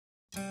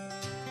Alright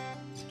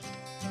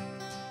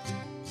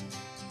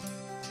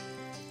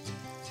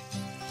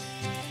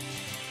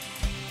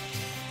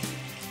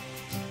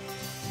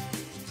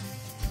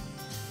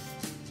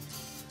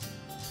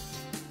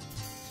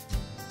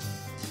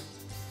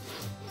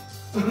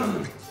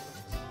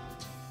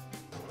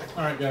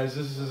guys,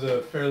 this is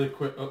a fairly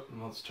quick, oh,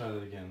 let's try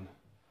that again.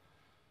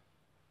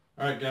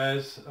 Alright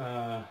guys,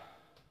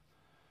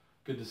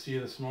 good to see you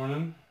this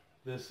morning.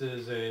 This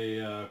is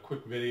a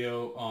quick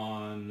video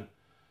on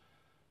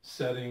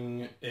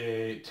tensioning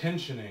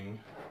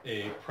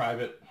a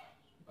private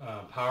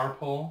power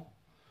pole.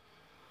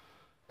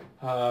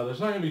 There's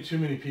not going to be too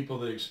many people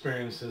that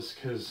experience this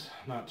because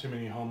not too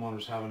many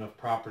homeowners have enough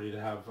property to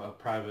have a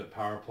private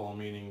power pole,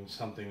 meaning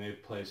something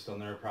they've placed on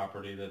their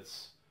property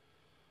that's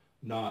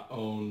not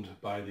owned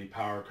by the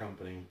power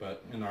company.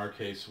 But in our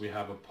case, we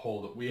have a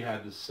pole that we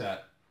had to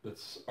set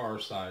that's our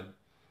side.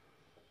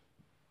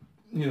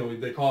 You know,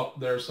 they call it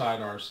their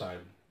side, our side.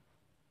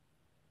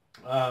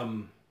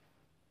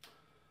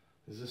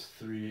 Is this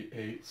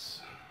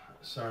 3/8?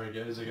 Sorry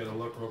guys, I gotta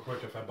look real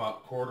quick if I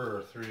bought quarter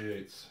or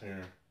 3/8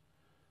 here.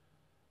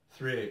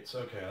 3/8,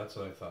 okay, that's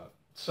what I thought.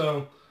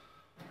 So,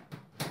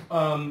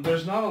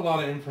 there's not a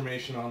lot of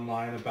information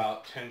online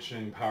about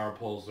tensioning power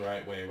poles the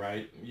right way,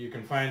 right? You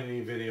can find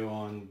any video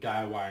on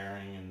guy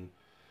wiring,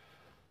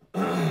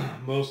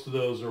 and most of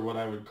those are what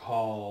I would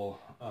call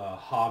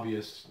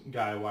hobbyist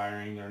guy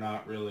wiring. They're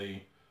not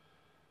really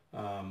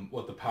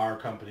what the power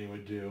company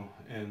would do.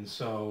 And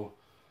so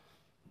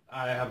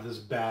I have this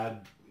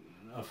bad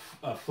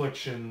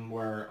affliction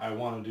where I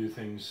want to do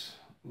things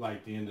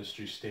like the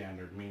industry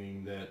standard,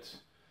 meaning that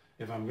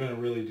if I'm going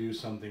to really do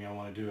something, I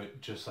want to do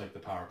it just like the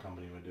power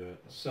company would do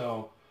it.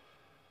 So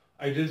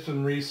I did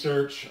some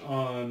research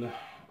on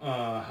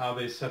how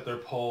they set their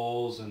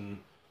poles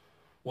and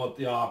what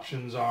the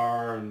options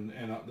are, and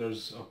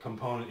there's a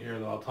component here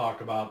that I'll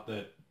talk about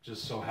that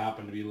just so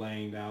happened to be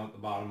laying down at the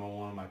bottom of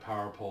one of my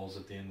power poles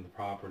at the end of the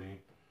property.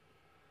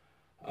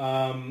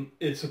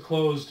 It's a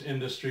closed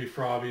industry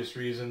for obvious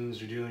reasons.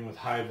 You're dealing with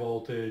high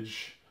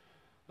voltage.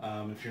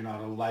 If you're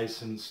not a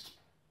licensed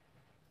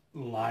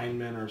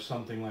lineman or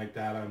something like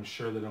that, I'm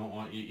sure they don't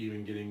want you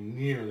even getting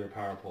near their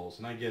power poles.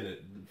 And I get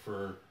it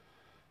for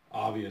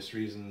obvious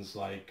reasons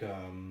like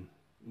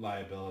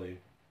liability.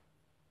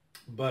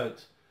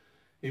 But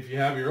if you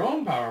have your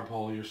own power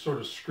pole, you're sort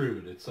of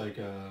screwed. It's like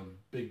a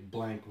big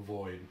blank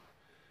void.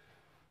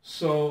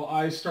 So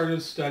I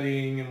started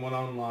studying and went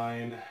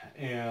online,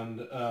 and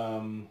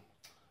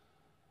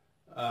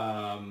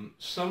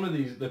some of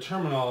the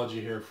terminology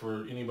here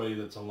for anybody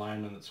that's a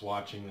lineman that's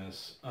watching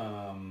this,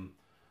 I'm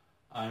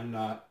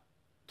not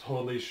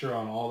totally sure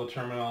on all the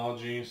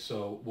terminology,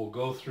 so we'll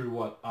go through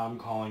what I'm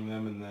calling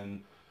them, and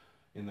then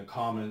in the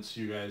comments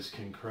you guys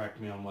can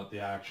correct me on what the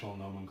actual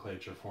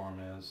nomenclature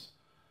form is.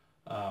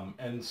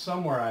 And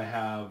somewhere I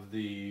have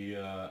the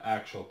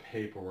actual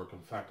paperwork. In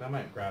fact, I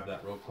might grab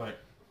that real quick.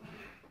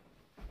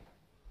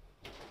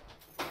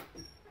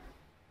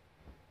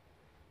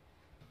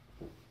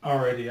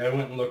 Alrighty, I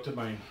went and looked at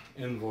my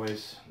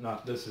invoice.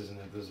 This isn't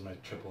it, this is my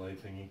AAA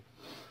thingy.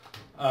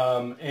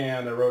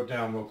 And I wrote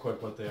down real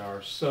quick what they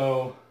are.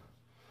 So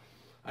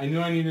I knew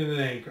I needed an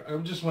anchor. I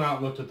just went out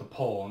and looked at the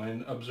pole,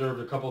 and I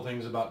observed a couple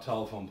things about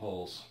telephone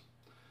poles.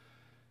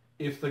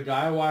 If the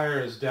guy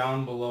wire is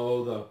down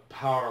below the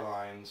power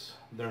lines,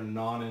 they're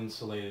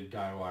non-insulated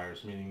guy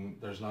wires, meaning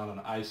there's not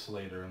an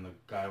isolator in the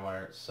guy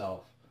wire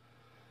itself.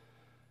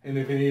 And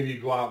if any of you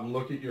go out and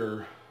look at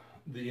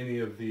any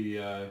of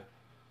the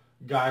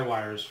guy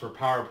wires for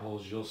power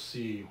poles, you'll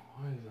see,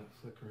 why is that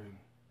flickering?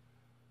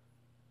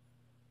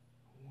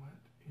 What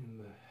in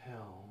the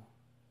hell?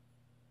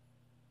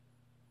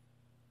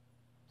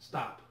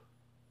 Stop.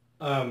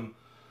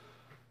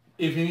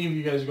 If any of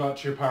you guys go out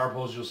to your power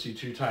poles, you'll see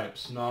two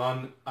types,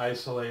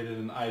 non-isolated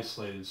and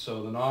isolated.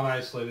 So the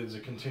non-isolated is a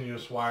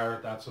continuous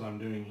wire. That's what I'm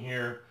doing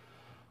here.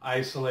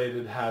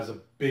 Isolated has a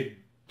big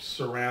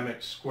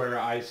ceramic square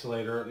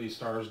isolator, at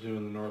least ours do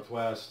in the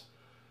Northwest.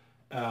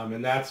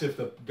 And that's if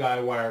the guy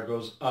wire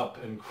goes up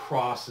and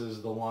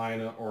crosses the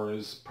line, or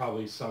is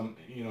probably some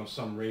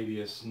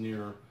radius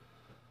near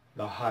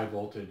the high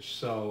voltage.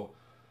 So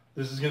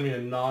this is going to be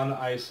a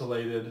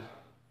non-isolated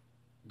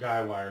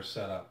guy wire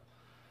setup.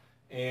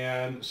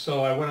 And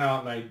so I went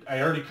out and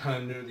I already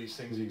kind of knew these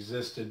things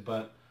existed,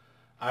 but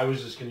I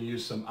was just going to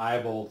use some eye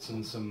bolts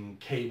and some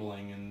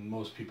cabling, and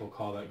most people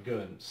call that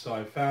good. So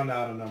I found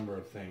out a number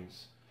of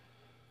things.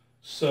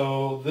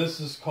 So this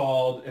is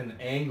called an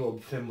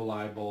angled thimble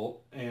eye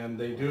bolt, and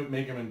they do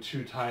make them in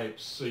two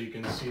types. So you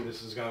can see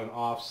this has got an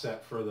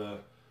offset for the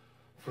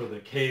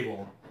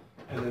cable,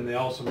 and then they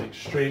also make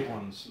straight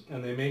ones.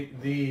 And they make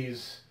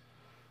these,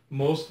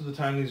 most of the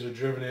time these are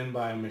driven in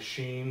by a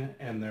machine,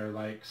 and they're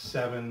like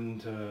 7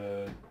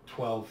 to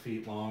 12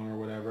 feet long or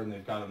whatever, and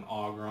they've got an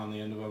auger on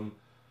the end of them.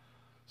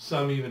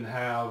 Some even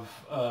have,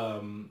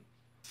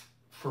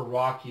 for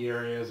rocky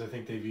areas, I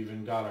think they've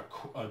even got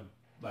a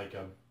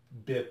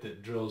bit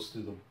that drills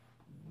through the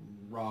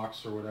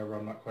rocks or whatever,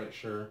 I'm not quite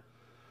sure.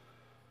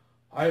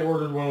 I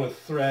ordered one with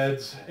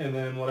threads, and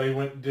then what I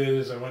did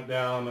is I went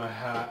down. I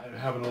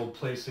have an old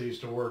place I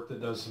used to work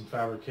that does some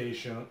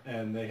fabrication,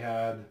 and they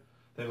have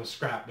a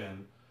scrap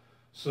bin.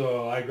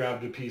 So I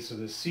grabbed a piece of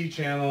this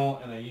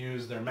C-channel and I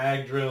used their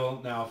mag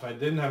drill. Now if I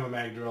didn't have a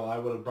mag drill, I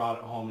would have brought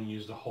it home and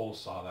used a hole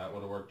saw. That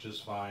would have worked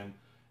just fine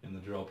in the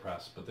drill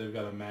press. But they've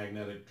got a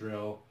magnetic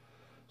drill.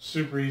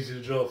 Super easy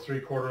to drill a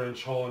 3/4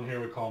 inch hole in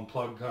here. We call them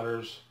plug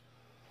cutters.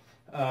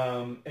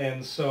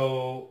 And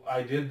so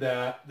I did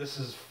that. This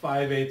is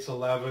 5/8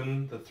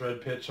 11, the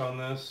thread pitch on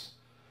this.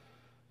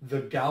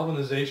 The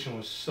galvanization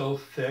was so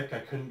thick I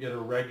couldn't get a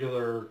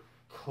regular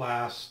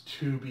class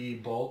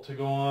 2B bolt to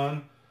go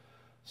on.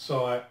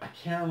 So I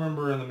can't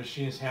remember in the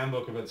machinist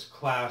handbook if it's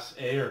class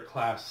A or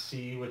class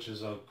C, which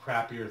is a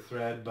crappier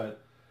thread,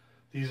 but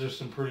these are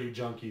some pretty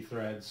junky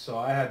threads. So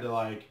I had to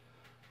like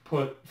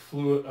put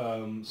fluid,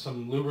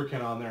 some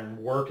lubricant on there and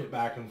work it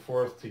back and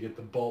forth to get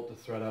the bolt to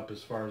thread up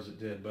as far as it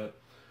did. But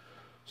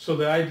so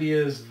the idea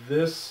is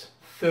this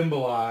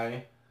thimble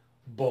eye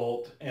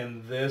bolt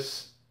and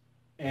this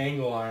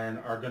angle iron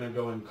are going to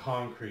go in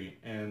concrete,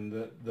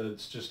 and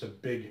it's just a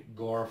big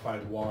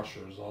glorified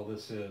washer is all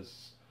this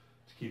is,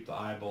 to keep the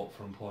eye bolt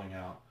from pulling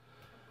out.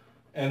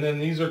 And then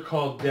these are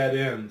called dead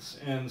ends,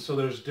 and so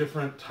there's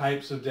different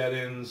types of dead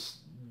ends,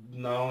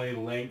 not only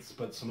lengths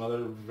but some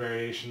other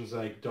variations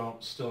that I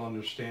don't still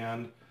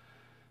understand.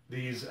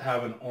 These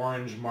have an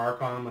orange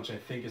mark on them, which I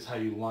think is how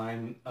you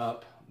line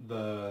up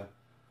the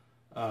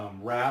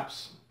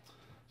wraps.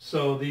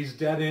 So these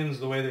dead ends,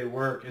 the way they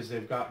work is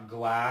they've got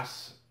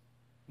glass,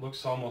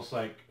 looks almost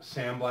like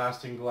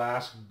sandblasting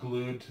glass,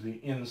 glued to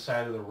the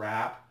inside of the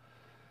wrap.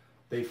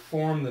 They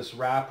form this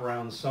wrap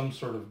around some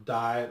sort of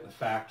die at the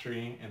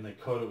factory, and they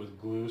coat it with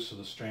glue so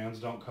the strands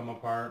don't come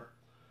apart.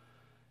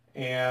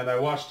 And I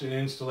watched an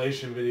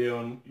installation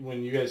video, and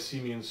when you guys see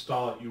me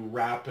install it, you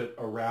wrap it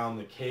around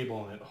the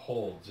cable and it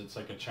holds. It's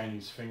like a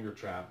Chinese finger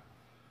trap.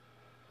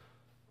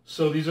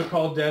 So these are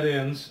called dead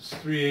ends. It's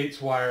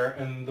 3/8 wire,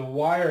 and the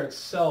wire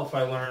itself,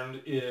 I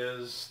learned,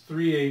 is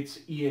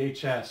 3/8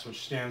 EHS,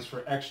 which stands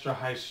for extra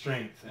high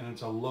strength, and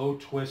it's a low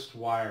twist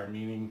wire,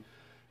 meaning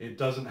it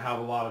doesn't have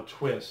a lot of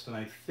twist, and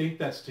I think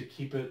that's to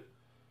keep it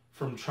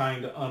from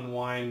trying to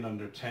unwind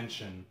under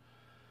tension.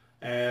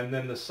 And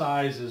then the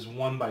size is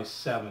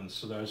 1/7,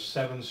 so there's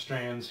 7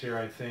 strands here,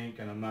 I think,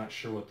 and I'm not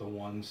sure what the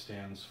 1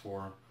 stands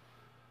for.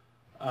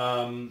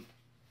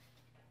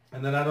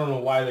 And then I don't know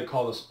why they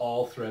call this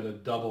all thread a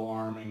double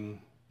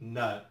arming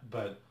nut,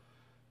 but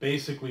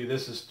basically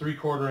this is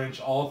 3/4 inch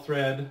all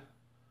thread.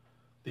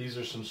 These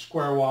are some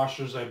square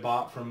washers I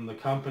bought from the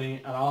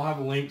company, and I'll have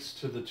links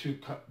to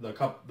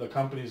the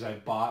companies I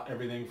bought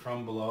everything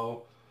from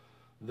below.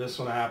 This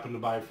one I happened to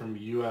buy from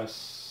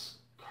US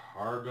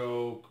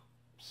Cargo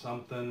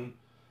something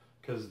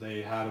because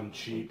they had them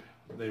cheap.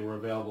 They were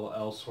available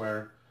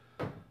elsewhere.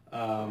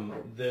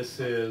 This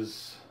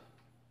is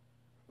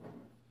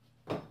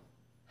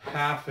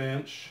 1/2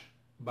 inch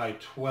by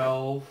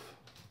 12.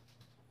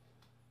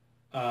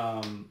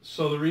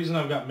 So the reason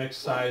I've got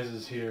mixed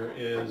sizes here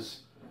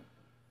is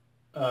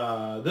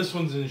this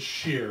one's in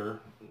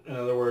shear. In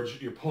other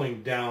words, you're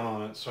pulling down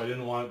on it, so I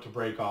didn't want it to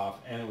break off,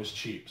 and it was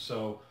cheap.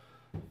 So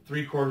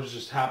 3/4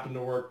 just happened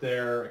to work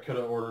there. I could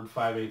have ordered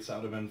 5/8, that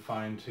would have been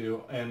fine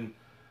too. And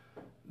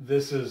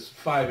this is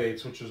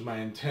 5/8, which was my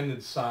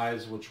intended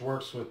size, which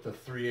works with the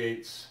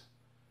 3/8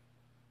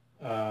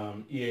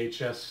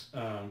 EHS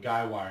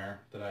guy wire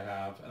that I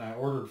have, and I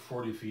ordered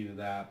 40 feet of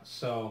that.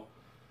 So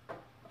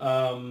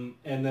and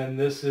then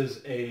this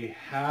is a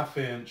 1/2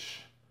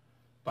 inch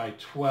by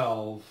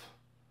 12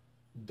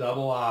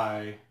 double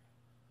eye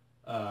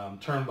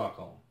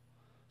turnbuckle.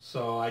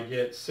 So I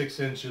get 6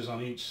 inches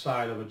on each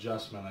side of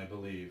adjustment, I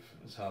believe,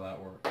 is how that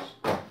works.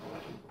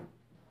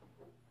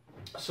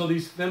 So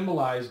these thimble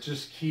eyes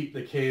just keep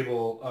the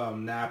cable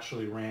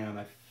naturally ran.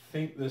 I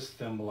think this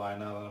thimble eye,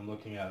 now that I'm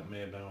looking at it, may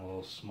have been a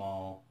little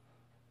small.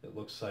 It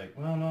looks like,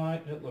 well, no,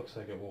 it looks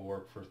like it will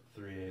work for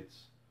 3/8.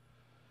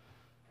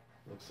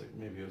 Looks like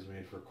maybe it was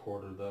made for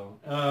 1/4 though.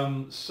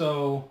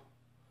 So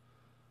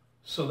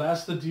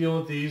that's the deal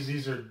with these.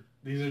 These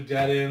are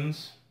dead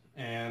ends,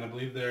 and I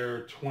believe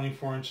they're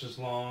 24 inches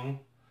long.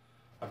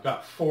 I've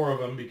got 4 of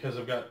them because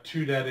I've got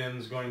 2 dead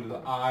ends going to the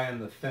eye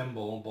and the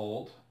thimble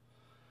bolt,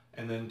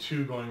 and then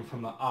 2 going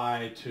from the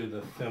eye to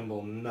the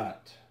thimble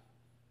nut.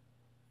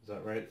 Is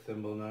that right?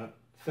 Thimble nut?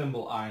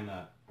 Thimble eye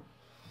nut.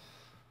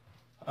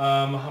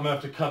 I'm going to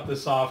have to cut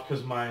this off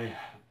because my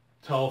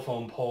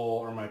telephone pole,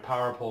 or my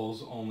power pole,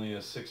 is only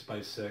a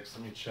 6x6.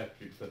 Let me check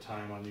the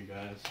time on you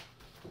guys.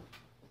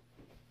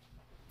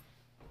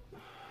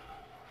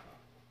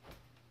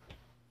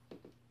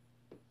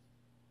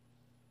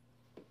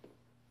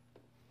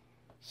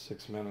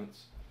 Six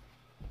minutes.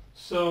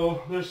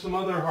 So there's some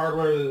other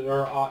hardware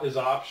that is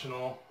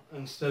optional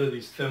instead of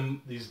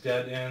these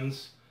dead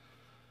ends.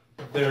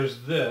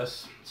 There's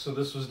this. So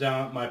this was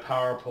down at my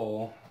power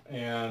pole,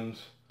 and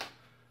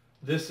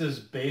this is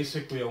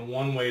basically a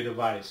one-way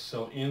device.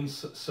 So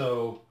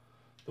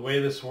the way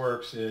this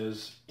works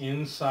is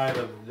inside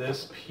of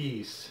this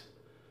piece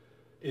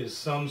is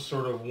some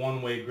sort of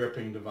one-way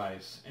gripping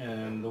device.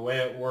 And the way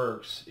it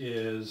works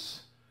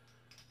is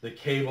the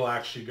cable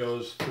actually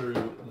goes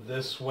through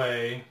this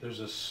way. There's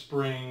a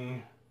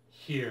spring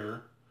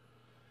here.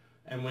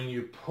 And when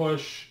you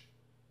push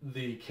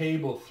the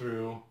cable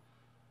through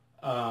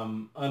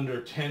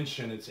under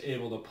tension, it's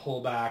able to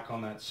pull back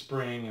on that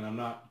spring. And I'm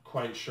not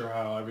quite sure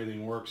how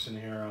everything works in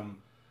here.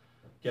 I'm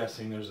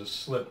guessing there's a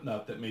slip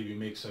nut that maybe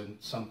makes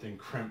something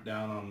crimp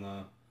down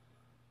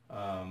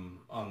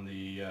on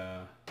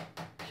the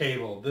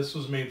cable. This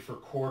was made for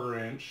 1/4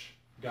 inch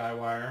guy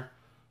wire,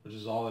 which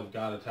is all I've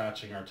got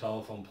attaching our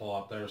telephone pole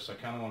up there, so I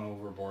kind of went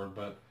overboard,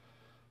 but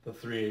the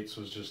 3/8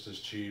 was just as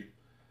cheap.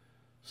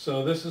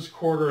 So this is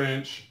 1/4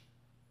 inch,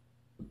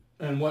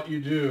 and what you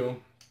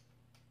do,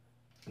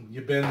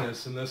 you bend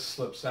this and this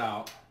slips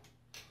out.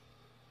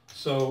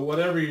 So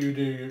whatever you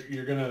do,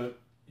 you're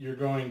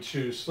going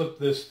to slip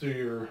this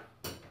through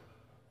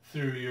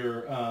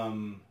your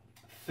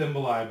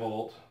thimble eye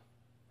bolt.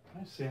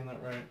 Am I saying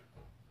that right?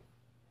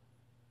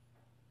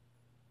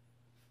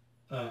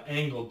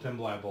 Angled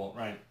thimble eye bolt,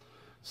 right.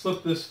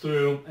 Slip this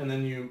through, and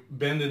then you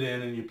bend it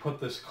in, and you put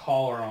this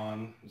collar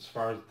on, as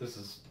far as this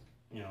is,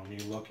 you know, me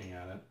looking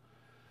at it.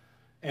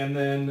 And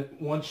then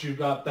once you've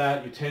got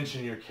that, you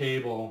tension your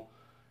cable,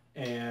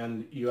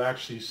 and you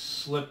actually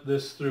slip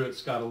this through.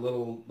 It's got a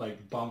little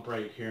like bump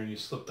right here, and you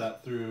slip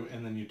that through,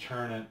 and then you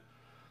turn it,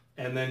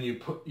 and then you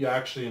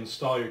actually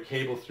install your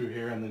cable through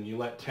here, and then you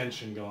let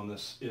tension go, and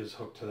this is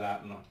hooked to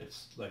that, and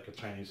it's like a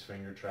Chinese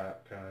finger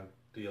trap kind of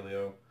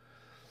dealio.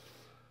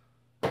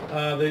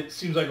 It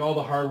seems like all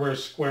the hardware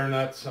is square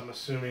nuts. I'm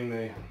assuming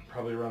they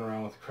probably run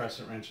around with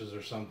crescent wrenches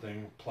or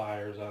something,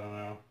 pliers, I don't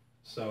know.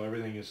 So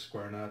everything is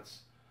square nuts.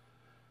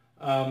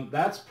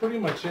 That's pretty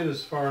much it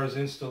as far as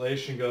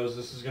installation goes.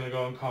 This is going to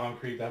go in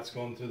concrete. That's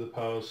going through the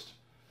post.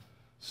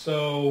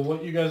 So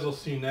what you guys will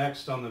see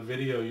next on the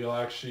video,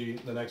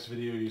 the next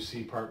video you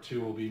see, part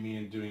 2, will be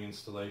me doing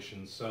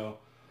installations. So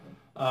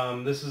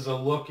this is a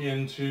look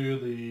into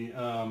the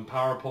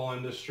power pole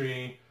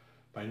industry.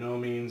 By no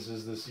means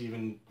is this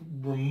even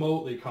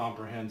remotely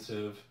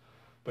comprehensive,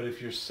 but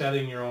if you're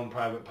setting your own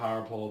private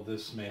power pole,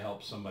 this may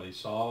help somebody.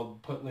 So I'll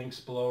put links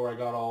below where I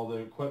got all the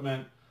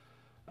equipment,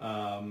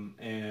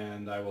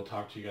 and I will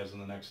talk to you guys in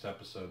the next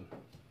episode.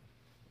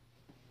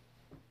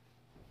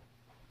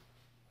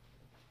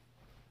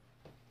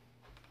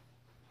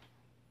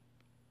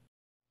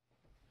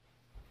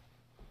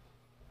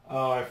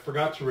 Oh, I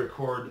forgot to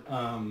record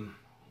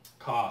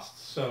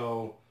costs,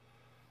 so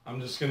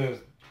I'm just going to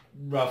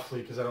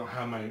roughly, because I don't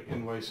have my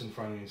invoice in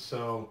front of me,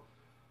 so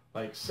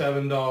like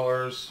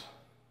 $7,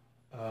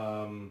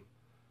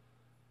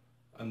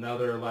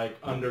 another like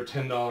under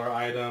 $10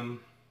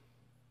 item.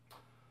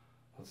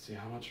 Let's see,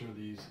 how much are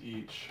these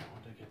each?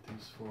 What did I get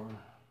these for?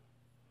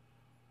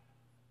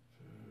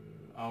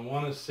 I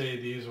want to say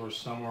these were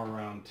somewhere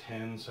around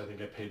 10, so I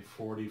think I paid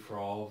 40 for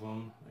all of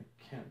them. I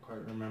can't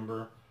quite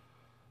remember.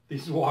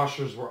 These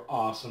washers were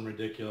awesome,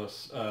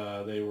 ridiculous.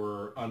 They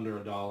were under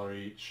 $1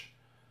 each.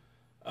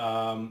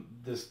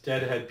 This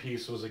deadhead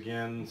piece was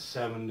again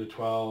 $7 to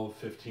 $12,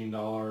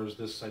 $15.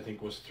 This I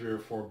think was $3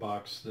 or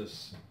 $4.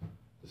 This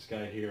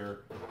guy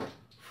here,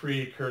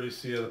 free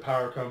courtesy of the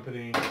power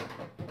company.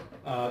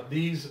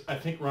 These I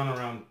think run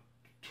around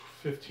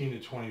 15 to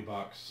 20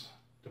 bucks,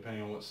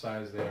 depending on what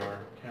size they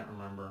are. Can't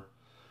remember.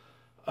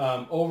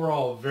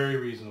 Overall, very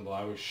reasonable.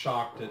 I was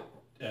shocked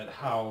at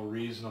how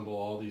reasonable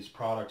all these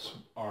products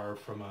are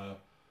from a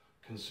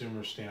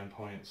consumer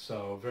standpoint.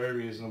 So very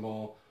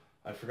reasonable.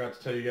 I forgot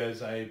to tell you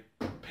guys, I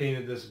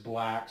painted this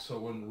black so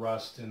it wouldn't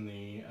rust in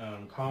the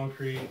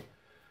concrete.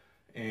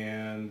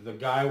 And the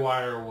guy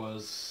wire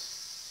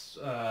was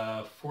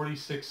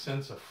 46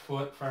 cents a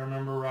foot, if I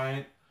remember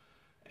right.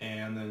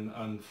 And then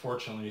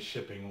unfortunately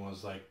shipping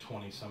was like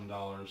 20 some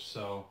dollars.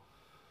 So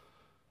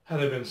had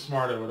I been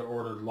smart, I would have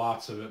ordered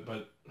lots of it,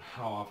 but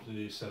how often do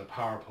you set a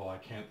power pole? I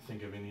can't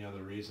think of any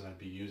other reason I'd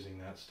be using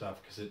that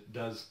stuff, because it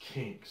does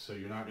kink, so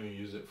you're not going to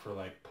use it for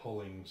like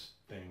pulling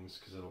things,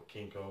 because it'll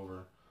kink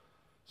over.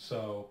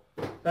 So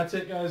that's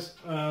it, guys.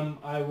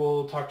 I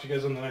will talk to you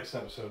guys on the next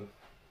episode.